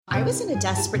I was in a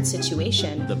desperate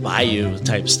situation. The Bayou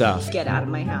type stuff. Get out of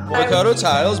my house. Avocado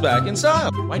tiles back in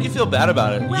style. Why do you feel bad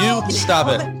about it? Well, you stop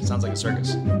it. Sounds like a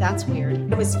circus. That's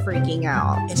weird. I was freaking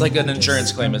out. It's like an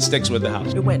insurance claim. It sticks with the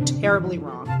house. It went terribly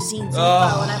wrong. Seen some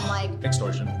info, and I'm like,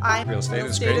 Extortion. Real estate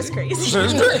is Real crazy. estate is crazy. It's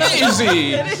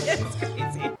crazy. It is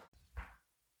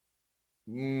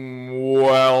crazy.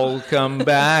 Welcome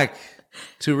back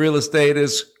to Real Estate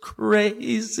is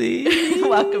Crazy.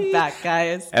 Welcome back,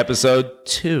 guys. Episode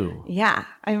 2. Yeah,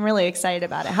 I'm really excited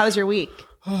about it. How was your week?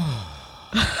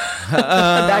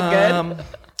 That good?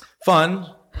 Fun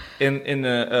in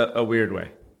a weird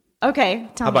way. Okay.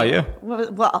 How about you?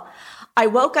 Well, I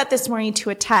woke up this morning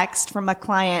to a text from a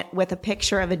client with a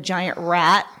picture of a giant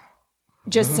rat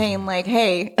just saying like,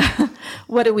 hey,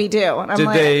 what do we do? And I'm Did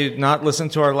like, they not listen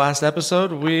to our last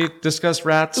episode? We discussed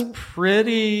rats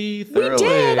pretty thoroughly. we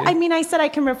did. I mean, I said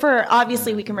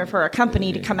obviously we can refer a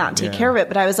company to come out and take care of it,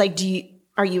 but I was like,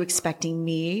 are you expecting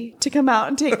me to come out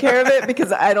and take care of it?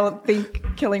 Because I don't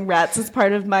think killing rats is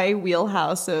part of my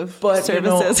wheelhouse of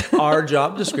services. You know, our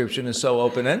job description is so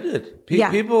open-ended.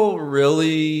 People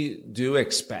really do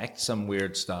expect some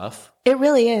weird stuff. It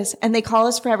really is. And they call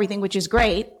us for everything, which is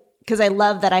great. Because I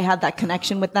love that I have that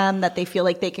connection with them, that they feel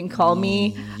like they can call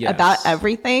me about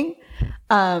everything.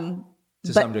 To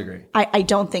some degree. I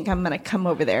don't think I'm going to come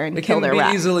over there and kill their rat. It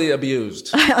can be easily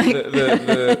abused,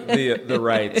 the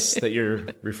rights that you're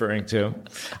referring to.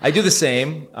 I do the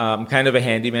same. I'm kind of a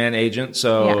handyman agent.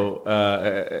 So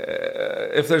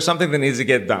if there's something that needs to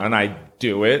get done, I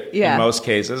do it in most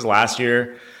cases. Last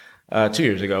year, 2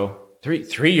 years ago,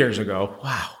 three years ago.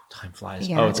 Wow. Time flies.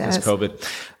 Yeah, it's because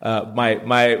COVID.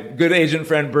 My good agent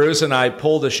friend Bruce and I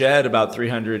pulled a shed about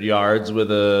 300 yards with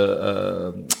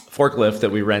a forklift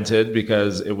that we rented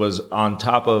because it was on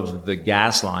top of the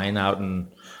gas line out in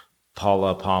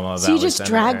Palma Valley. So you just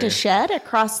Seminary. dragged a shed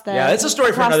across the Yeah, it's a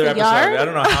story for another episode. Yard? I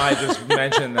don't know how I just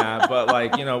mentioned that,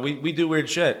 but we do weird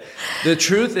shit. The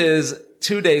truth is,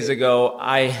 2 days ago,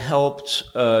 I helped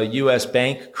a U.S.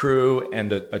 bank crew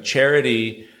and a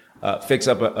charity fix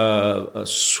up a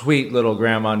sweet little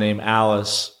grandma named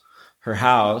Alice, her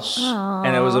house. Aww.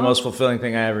 And it was the most fulfilling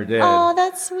thing I ever did. Oh,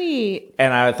 that's sweet.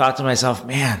 And I thought to myself,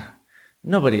 man,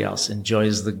 nobody else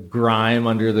enjoys the grime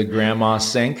under the grandma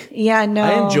sink. Yeah, no.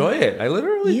 I enjoy it. I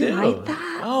literally do. You like that?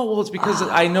 Oh, well, it's because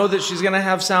I know that she's going to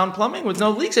have sound plumbing with no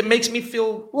leaks. It makes me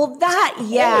feel... Well,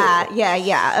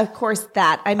 yeah. Of course,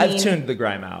 that. I mean... I've tuned the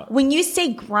grime out. When you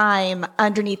say grime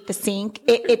underneath the sink,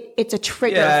 it's a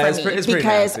trigger for me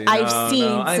because I've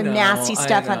seen some nasty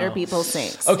stuff under people's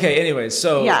sinks. Okay, anyway,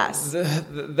 so yes.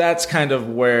 That's kind of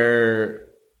where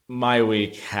my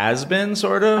week has been,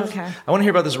 sort of. Okay. I want to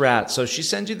hear about this rat. So she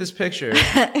sends you this picture.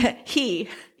 He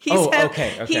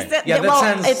okay. He said,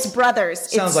 it's brothers.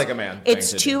 Sounds like a man.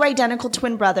 It's two identical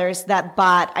twin brothers that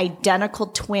bought identical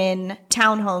twin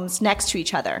townhomes next to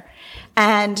each other.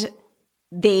 And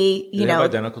they, Do they have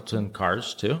identical twin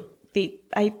cars too?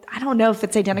 I don't know if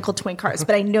it's identical twin cars,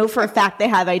 but I know for a fact they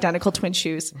have identical twin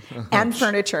shoes and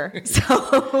furniture.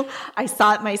 So I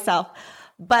saw it myself.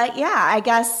 But yeah, I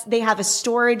guess they have a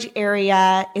storage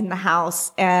area in the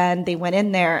house and they went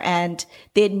in there and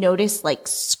they had noticed like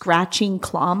scratching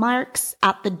claw marks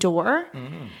at the door.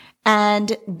 Mm-hmm.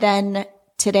 And then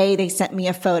today they sent me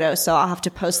a photo, so I'll have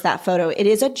to post that photo. It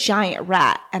is a giant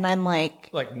rat. And I'm like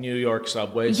New York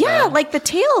subway yeah, style? like the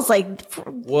tail's like this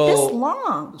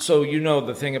long. So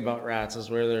the thing about rats is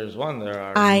where there's one, there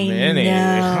are many.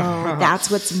 I know. That's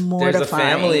what's mortifying. There's a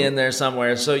family in there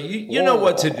somewhere. So you know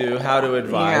what to do, how to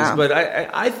advise. Yeah. But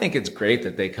I think it's great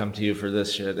that they come to you for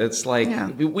this shit. It's like,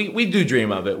 we do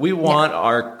dream of it. We want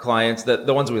our clients,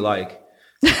 the ones we like,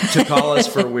 to call us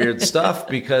for weird stuff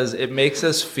because it makes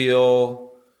us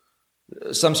feel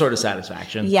some sort of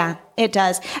satisfaction. Yeah, it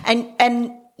does. And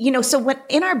so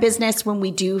in our business, when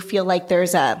we do feel like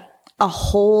there's a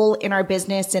hole in our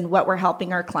business and what we're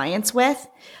helping our clients with,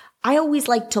 I always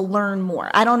like to learn more.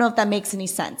 I don't know if that makes any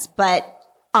sense, but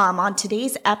on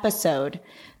today's episode,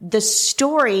 the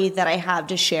story that I have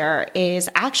to share is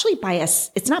actually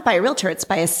it's not by a realtor, it's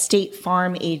by a State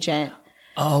Farm agent.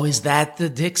 Oh, is that the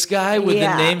Dix guy with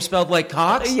the name spelled like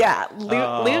Cox? Yeah,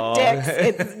 Luke Dix.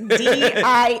 It's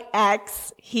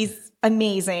Dix. He's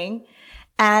amazing.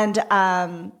 And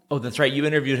that's right. You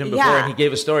interviewed him before, and he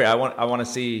gave a story. I want to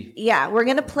see. Yeah, we're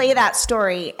gonna play that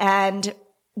story, and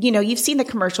you've seen the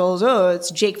commercials. Oh,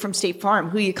 it's Jake from State Farm.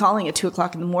 Who are you calling at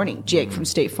 2:00 in the morning? Jake from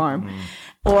State Farm,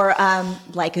 or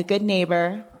like a good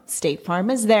neighbor, State Farm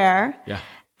is there. Yeah,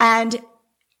 and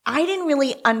I didn't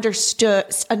really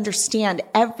understand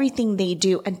everything they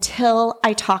do until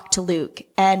I talked to Luke,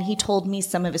 and he told me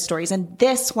some of his stories. And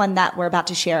this one that we're about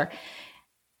to share,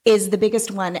 is the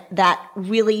biggest one that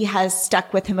really has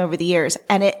stuck with him over the years.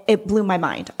 And it blew my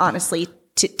mind, honestly,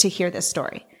 to hear this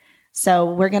story.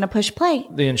 So we're going to push play.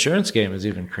 The insurance game is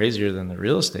even crazier than the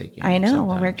real estate game. I know. Sometimes.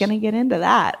 Well, we're going to get into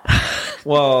that.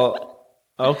 Well,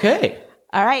 okay.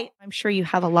 All right. I'm sure you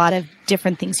have a lot of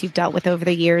different things you've dealt with over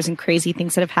the years and crazy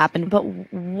things that have happened. But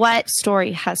what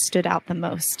story has stood out the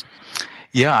most?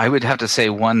 Yeah, I would have to say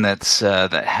one that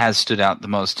has stood out the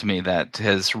most to me, that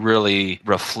has really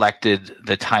reflected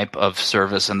the type of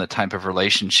service and the type of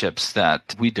relationships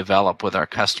that we develop with our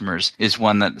customers, is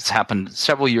one that's happened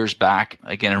several years back,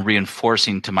 again,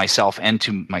 reinforcing to myself and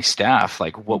to my staff,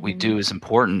 like what we do is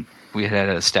important. We had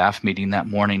a staff meeting that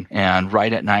morning, and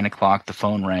right at 9:00, the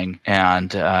phone rang,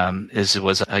 and it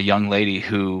was a young lady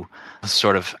who was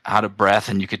sort of out of breath,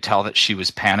 and you could tell that she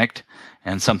was panicked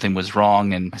and something was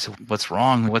wrong. And I said, "What's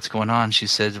wrong? What's going on?" She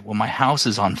said, "Well, my house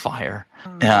is on fire."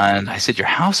 And I said, "Your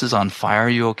house is on fire? Are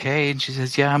you okay?" And she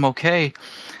says, "Yeah, I'm okay."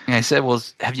 And I said, "Well,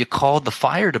 have you called the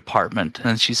fire department?"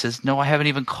 And she says, "No, I haven't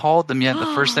even called them yet.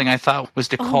 The first thing I thought was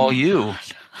to call you." God.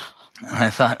 And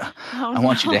I thought, I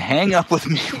want you to hang up with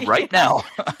me right now.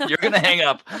 You're going to hang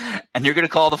up and you're going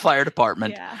to call the fire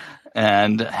department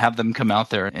and have them come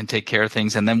out there and take care of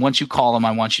things. And then once you call them,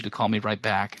 I want you to call me right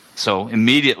back. So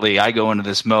immediately I go into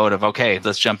this mode of, okay,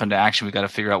 let's jump into action. We got to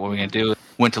figure out what we're going to do.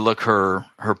 Went to look her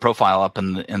profile up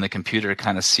in the computer to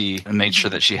kind of see and made sure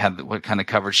that she had what kind of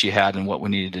coverage she had and what we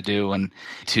needed to do. And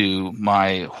to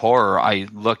my horror, I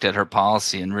looked at her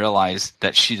policy and realized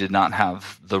that she did not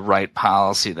have the right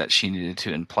policy that she needed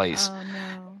to in place. Oh,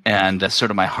 no. And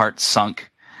sort of my heart sunk,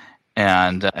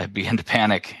 and I began to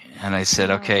panic. And I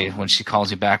said, okay, when she calls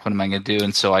me back, what am I going to do?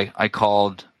 And so I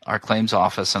called our claims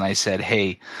office and I said,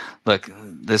 "Hey, look,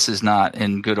 this is not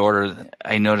in good order.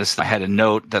 I noticed I had a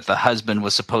note that the husband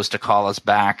was supposed to call us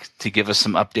back to give us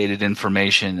some updated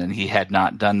information, and he had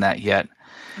not done that yet."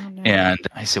 Oh, no. And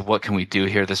I said, "What can we do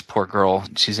here? This poor girl,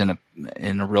 she's in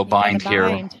a real bind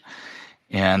here."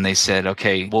 And they said,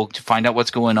 "Okay, we'll find out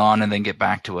what's going on and then get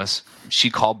back to us." She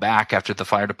called back after the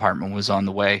fire department was on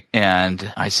the way.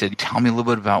 And I said, "Tell me a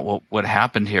little bit about what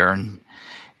happened here."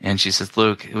 And she says,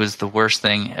 "Luke, it was the worst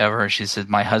thing ever." She said,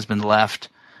 "My husband left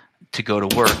to go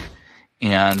to work,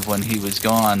 and when he was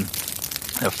gone,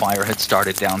 a fire had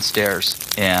started downstairs,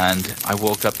 and I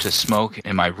woke up to smoke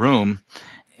in my room."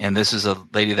 And this is a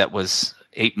lady that was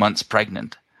 8 months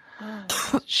pregnant.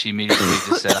 She immediately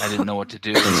just said, "I didn't know what to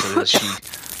do." And so she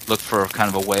looked for kind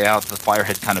of a way out. The fire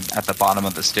had kind of at the bottom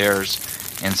of the stairs.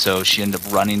 And so she ended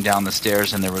up running down the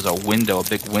stairs, and there was a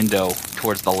big window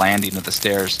towards the landing of the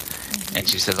stairs. Mm-hmm. And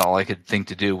she said all I could think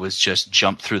to do was just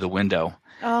jump through the window.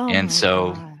 Oh, and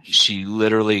so she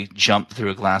literally jumped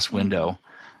through a glass window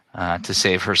to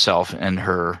save herself and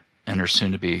her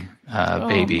soon-to-be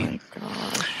baby. Oh my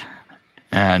gosh.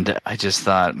 And I just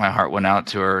thought, my heart went out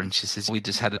to her, and she says, "We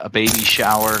just had a baby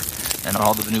shower, and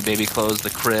all the new baby clothes, the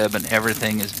crib, and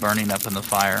everything is burning up in the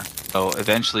fire." So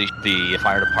eventually the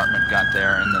fire department got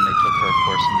there, and then they took her, of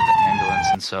course, into the ambulance.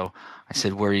 And so I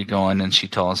said, "Where are you going?" And she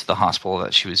told us the hospital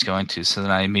that she was going to. So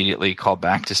then I immediately called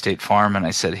back to State Farm, and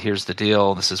I said, "Here's the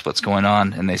deal. This is what's going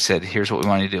on." And they said, "Here's what we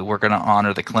want you to do. We're going to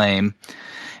honor the claim.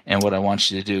 And what I want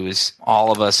you to do is,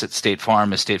 all of us at State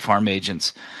Farm, as State Farm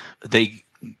agents, they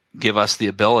give us the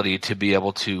ability to be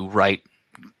able to write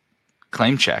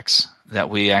claim checks, that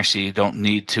we actually don't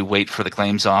need to wait for the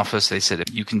claims office." They said,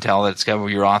 "If you can tell that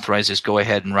you're authorized, just go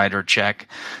ahead and write her a check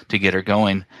to get her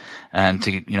going, and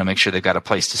to make sure they've got a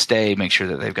place to stay, make sure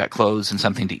that they've got clothes and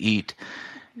something to eat."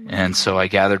 And so I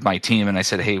gathered my team and I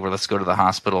said, "Hey, let's go to the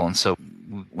hospital." And so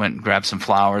we went and grabbed some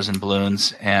flowers and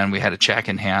balloons, and we had a check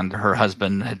in hand. Her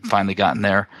husband had finally gotten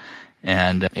there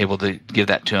and able to give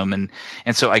that to him.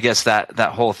 And so I guess that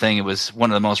whole thing, it was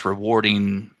one of the most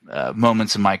rewarding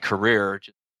moments in my career.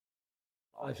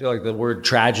 I feel like the word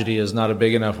tragedy is not a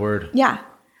big enough word. Yeah.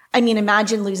 I mean,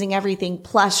 imagine losing everything,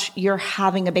 plus you're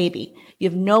having a baby. You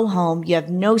have no home, you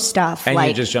have no stuff. And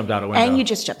you just jumped out a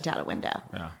window.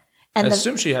 Yeah. And I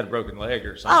assume she had a broken leg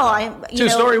or something.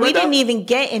 Oh, we didn't even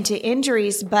get into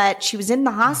injuries, but she was in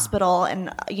the hospital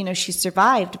and, she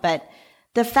survived. But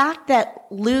the fact that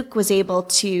Luke was able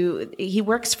he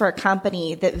works for a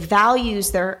company that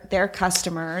values their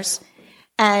customers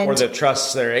or that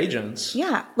trusts their agents.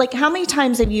 Yeah. Like, how many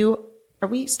times are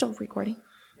we still recording?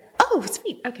 Oh,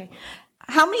 sweet. Okay.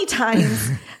 How many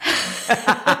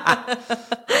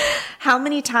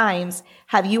times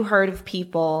have you heard of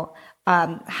people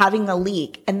having a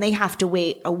leak and they have to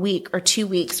wait a week or 2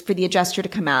 weeks for the adjuster to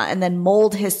come out, and then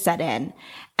mold has set in,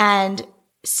 and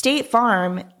State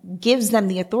Farm gives them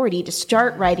the authority to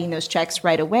start writing those checks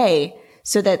right away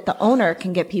so that the owner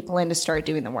can get people in to start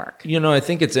doing the work. You know, I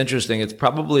think it's interesting. It's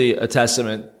probably a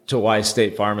testament to why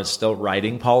State Farm is still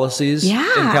writing policies in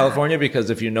California, because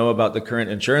if you know about the current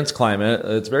insurance climate,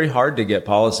 it's very hard to get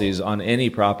policies on any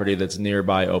property that's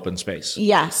nearby open space.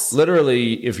 Yes.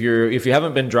 Literally, if you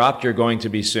haven't been dropped, you're going to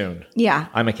be soon. Yeah.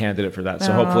 I'm a candidate for that.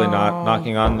 So hopefully not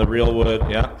knocking on the real wood.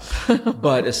 Yeah.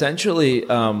 But essentially,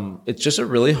 it's just a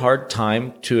really hard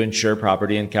time to insure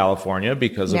property in California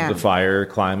because of the fire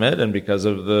climate and because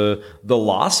of the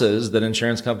losses that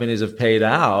insurance companies have paid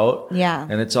out. Yeah.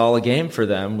 And it's all a game for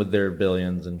them with their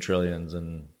billions and trillions.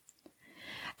 And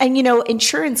you know,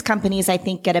 insurance companies, I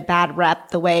think, get a bad rep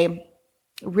the way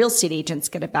real estate agents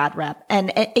get a bad rep.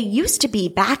 And it used to be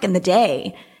back in the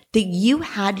day that you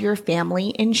had your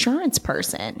family insurance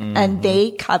person and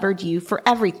they covered you for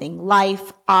everything,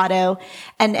 life, auto.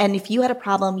 And if you had a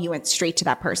problem, you went straight to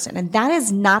that person. And that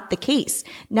is not the case.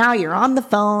 Now you're on the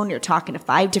phone, you're talking to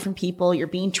 5 different people, you're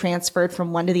being transferred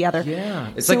from one to the other.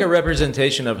 Yeah. It's like a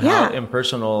representation of how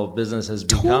impersonal business has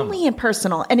become. Totally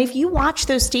impersonal. And if you watch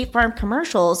those State Farm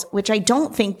commercials, which I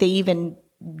don't think they even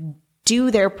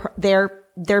do their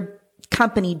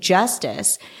company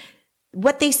justice,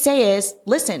 what they say is,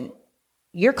 listen,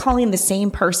 you're calling the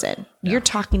same person. You're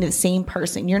talking to the same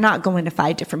person. You're not going to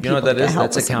 5 different people. You know what that is?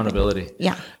 That's accountability. Something.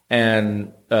 Yeah.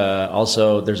 And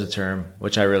also there's a term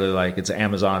which I really like. It's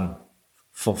Amazon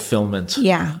fulfillment.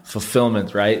 Yeah.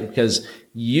 Fulfillment, right? Because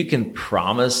you can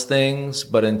promise things,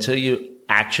 but until you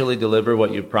actually deliver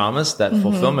what you promised, that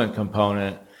fulfillment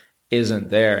component isn't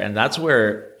there. And that's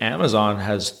where Amazon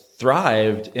has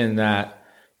thrived in that.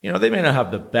 You know, they may not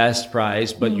have the best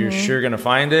price, but you're sure going to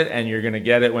find it and you're going to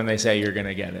get it when they say you're going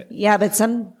to get it. Yeah, but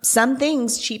some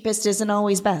things, cheapest isn't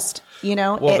always best. You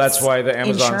know, well, that's why the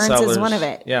Amazon insurance sellers is one of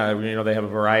it. Yeah, you know, they have a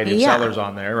variety of sellers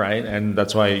on there, right? And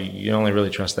that's why you only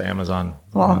really trust the Amazon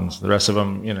ones. The rest of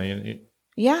them, you know,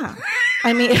 yeah.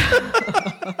 I mean,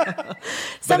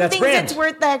 some things that's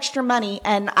worth the extra money.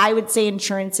 And I would say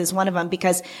insurance is one of them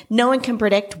because no one can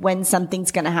predict when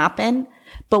something's going to happen.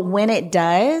 But when it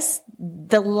does,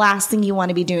 the last thing you want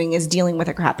to be doing is dealing with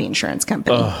a crappy insurance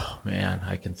company. Oh, man.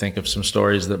 I can think of some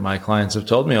stories that my clients have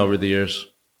told me over the years.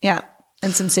 Yeah.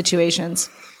 And some situations.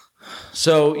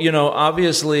 So, you know,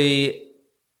 obviously,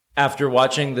 after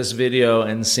watching this video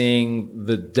and seeing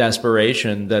the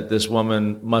desperation that this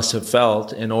woman must have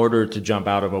felt in order to jump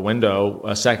out of a window,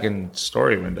 a second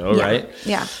story window, right?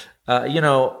 Yeah. You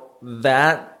know,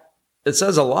 that it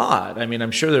says a lot. I mean, I'm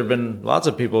sure there have been lots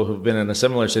of people who've been in a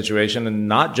similar situation and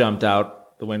not jumped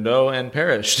out the window and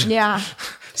perished. Yeah.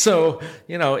 So,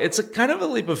 you know, it's a kind of a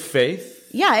leap of faith.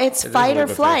 Yeah, it's fight or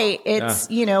flight.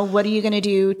 It's, you know, what are you going to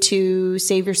do to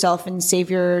save yourself and save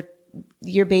your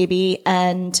baby?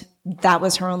 And that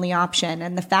was her only option.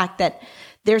 And the fact that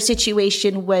their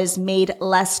situation was made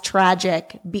less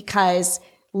tragic because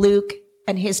Luke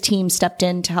and his team stepped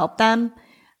in to help them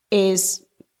is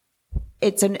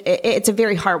it's a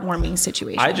very heartwarming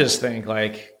situation. I just think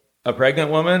like a pregnant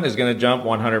woman is going to jump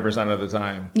 100% of the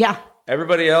time. Yeah.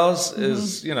 Everybody else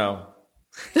is, you know,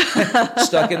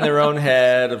 stuck in their own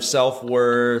head of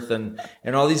self-worth and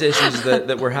all these issues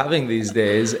that we're having these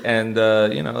days. And,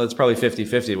 you know, it's probably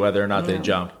 50-50 whether or not they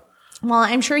jump. Well,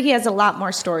 I'm sure he has a lot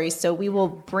more stories, so we will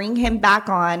bring him back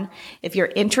on. If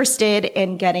you're interested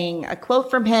in getting a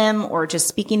quote from him or just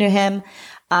speaking to him,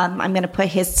 I'm going to put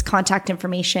his contact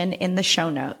information in the show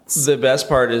notes. The best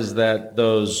part is that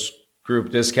those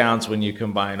group discounts when you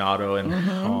combine auto and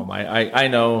home, I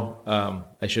know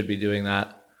I should be doing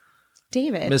that.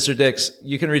 David. Mr. Dix,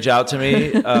 you can reach out to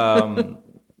me.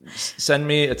 Send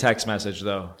me a text message,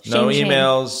 though. No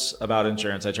emails about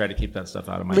insurance. I try to keep that stuff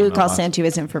out of my Luke, I'll send you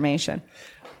his information.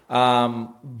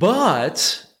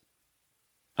 But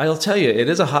I'll tell you, it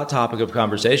is a hot topic of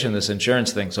conversation, this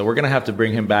insurance thing. So we're going to have to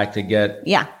bring him back to get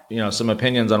you know, some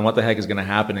opinions on what the heck is going to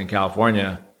happen in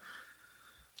California.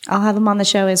 I'll have him on the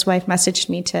show. His wife messaged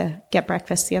me to get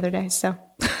breakfast the other day. So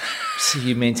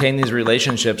you maintain these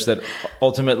relationships that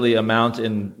ultimately amount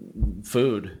in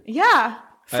food. Yeah.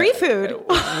 Free food.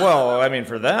 Well, I mean,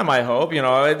 for them, I hope, you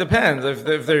know, it depends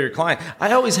if they're your client.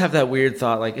 I always have that weird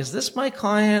thought, like, is this my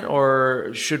client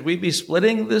or should we be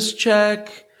splitting this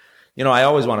check? You know, I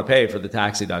always want to pay for the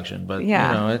tax deduction, but you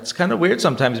know, it's kind of weird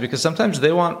sometimes because sometimes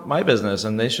they want my business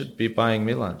and they should be buying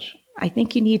me lunch. I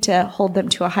think you need to hold them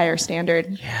to a higher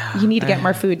standard. Yeah. You need to get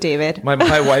more food, David.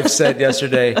 My wife said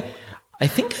yesterday, I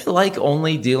think I like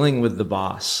only dealing with the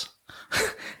boss.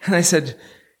 And I said,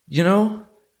 you know,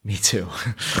 me too.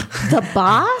 The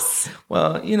boss?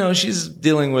 Well, you know, she's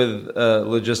dealing with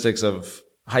logistics of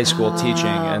high school teaching.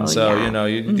 And so, you know,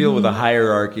 you deal with a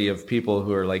hierarchy of people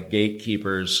who are like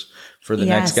gatekeepers for the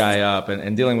next guy up,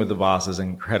 and dealing with the boss is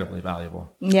incredibly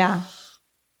valuable. Yeah.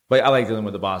 But I like dealing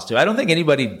with the boss too. I don't think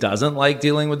anybody doesn't like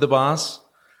dealing with the boss.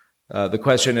 The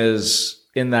question is,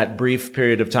 in that brief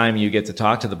period of time you get to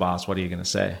talk to the boss, what are you going to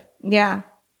say? Yeah.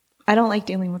 I don't like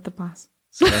dealing with the boss.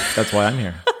 So that's why I'm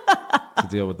here, to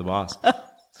deal with the boss.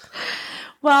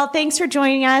 Well, thanks for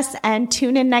joining us, and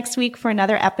tune in next week for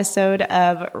another episode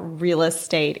of Real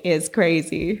Estate is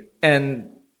Crazy. And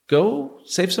go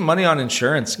save some money on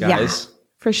insurance, guys. Yeah,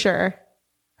 for sure.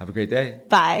 Have a great day.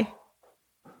 Bye.